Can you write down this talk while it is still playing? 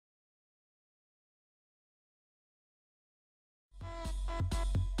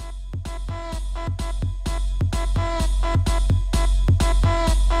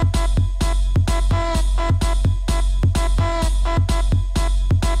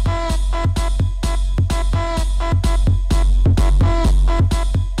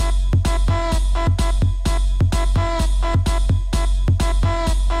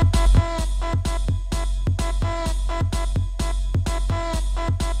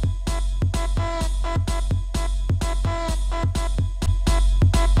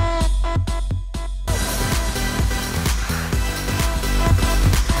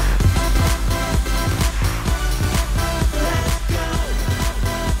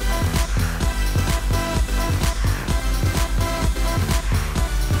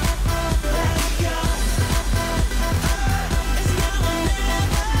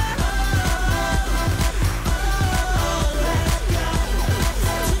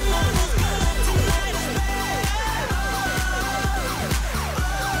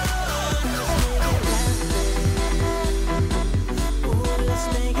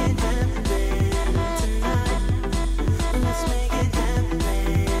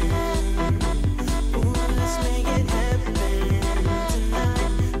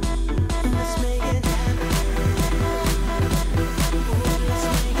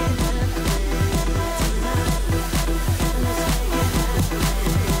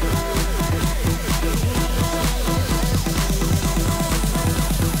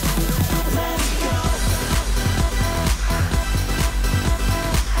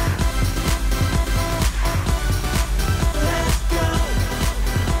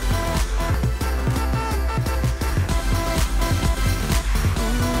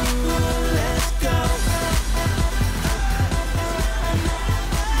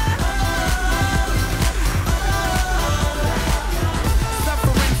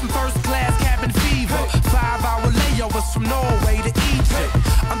from Norway to Egypt.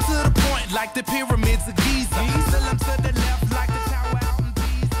 I'm to the point like the pyramids of Giza. Still I'm to the left like the tower out in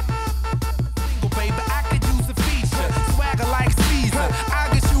Pisa. Single baby, I could use a feature. Swagger like Caesar.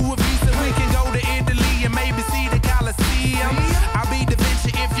 I'll get you a visa. We can go to Italy and maybe see the Colosseum. I'll be Da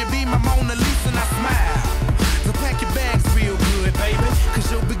Vinci if you be my Mona Lisa and I smile. So pack your bags real good, baby,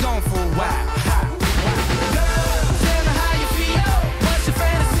 cause you'll be gone for a while.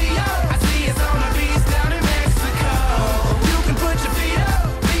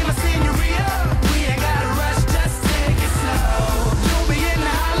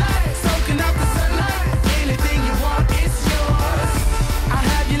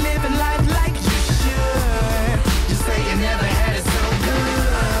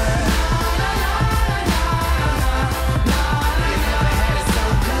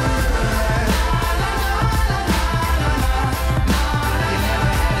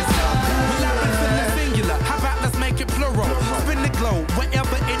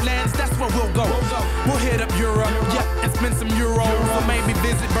 Wherever it lands, that's where we'll go. We'll hit up Europe, yeah, and spend some euros. Or maybe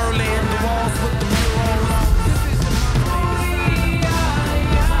visit Berlin, the walls with the murals.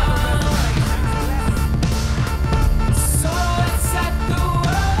 So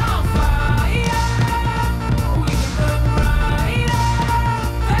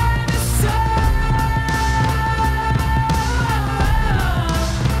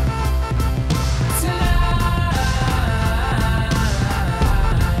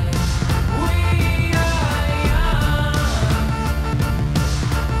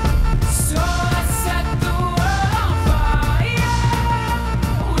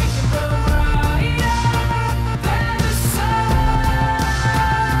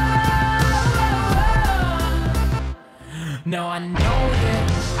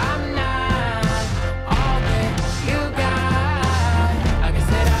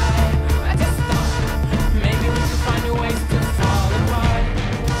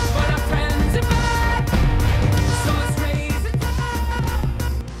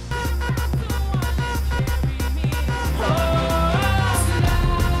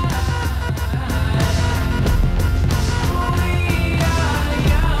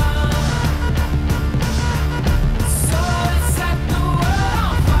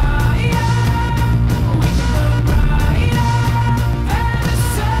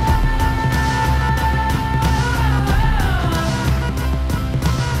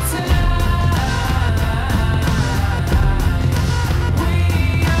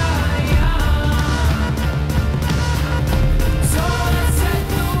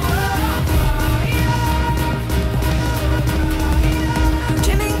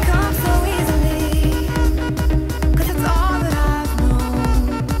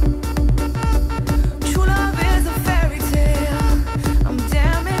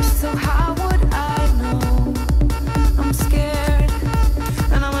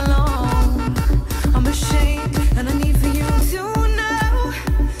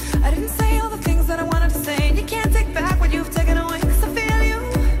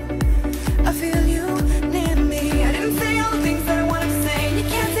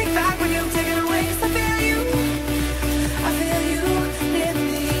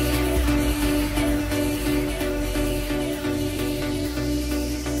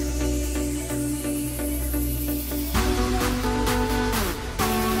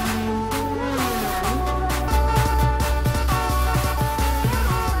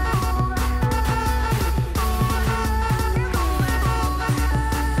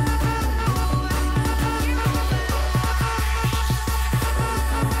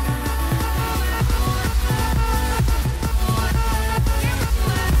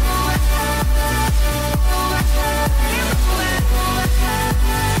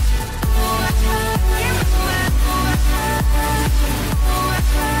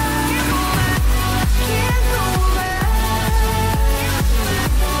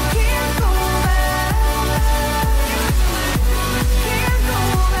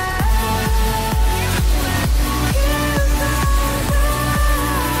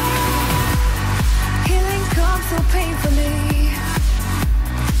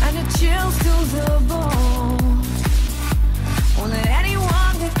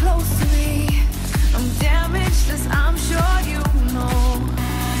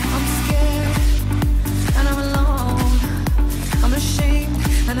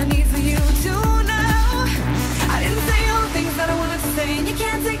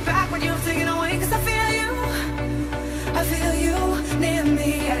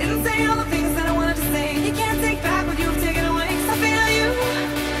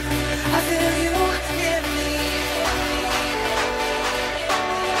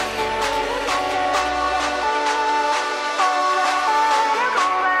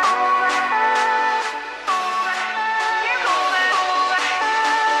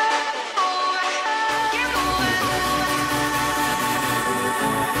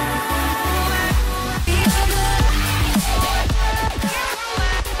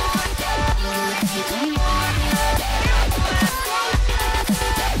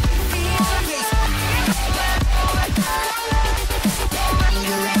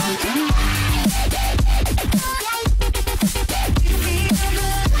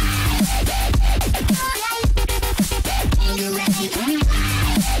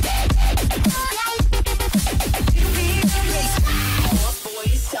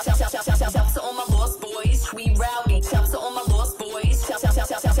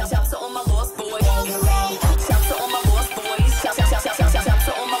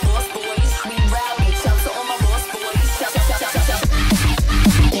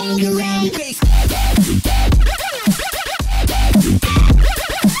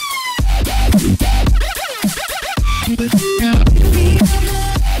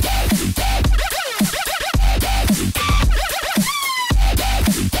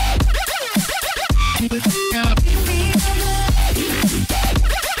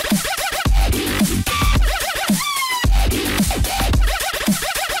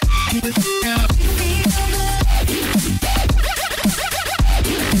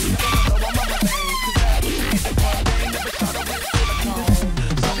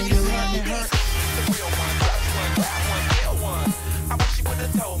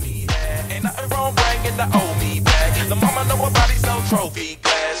The mama know her body so trophy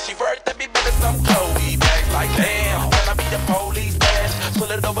glass. She worth every bit of some Chloe bags. Like damn, can I be the police badge?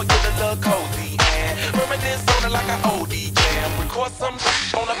 Pull it over, get a little cozy and reminisce on it like an OD jam. Record some shit.